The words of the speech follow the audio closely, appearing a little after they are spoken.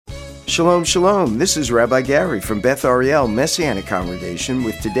Shalom, shalom. This is Rabbi Gary from Beth Ariel Messianic Congregation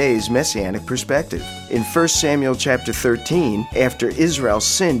with today's Messianic Perspective. In 1 Samuel chapter 13, after Israel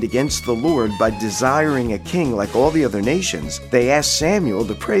sinned against the Lord by desiring a king like all the other nations, they asked Samuel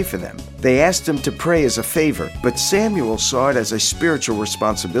to pray for them. They asked him to pray as a favor, but Samuel saw it as a spiritual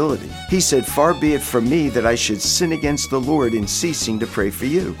responsibility. He said, "Far be it from me that I should sin against the Lord in ceasing to pray for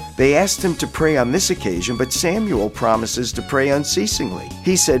you." They asked him to pray on this occasion, but Samuel promises to pray unceasingly.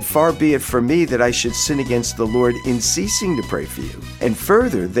 He said, "Far be it from me that I should sin against the Lord in ceasing to pray for you." And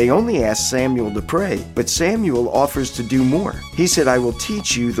further, they only asked Samuel to pray, but Samuel offers to do more. He said, "I will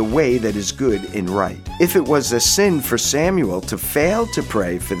teach you the way that is good and right." If it was a sin for Samuel to fail to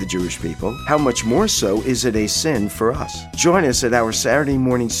pray for the Jewish people, how much more so is it a sin for us? Join us at our Saturday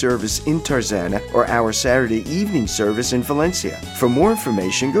morning service in Tarzana or our Saturday evening service in Valencia. For more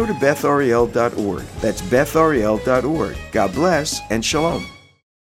information, go to bethariel.org. That's bethariel.org. God bless and shalom.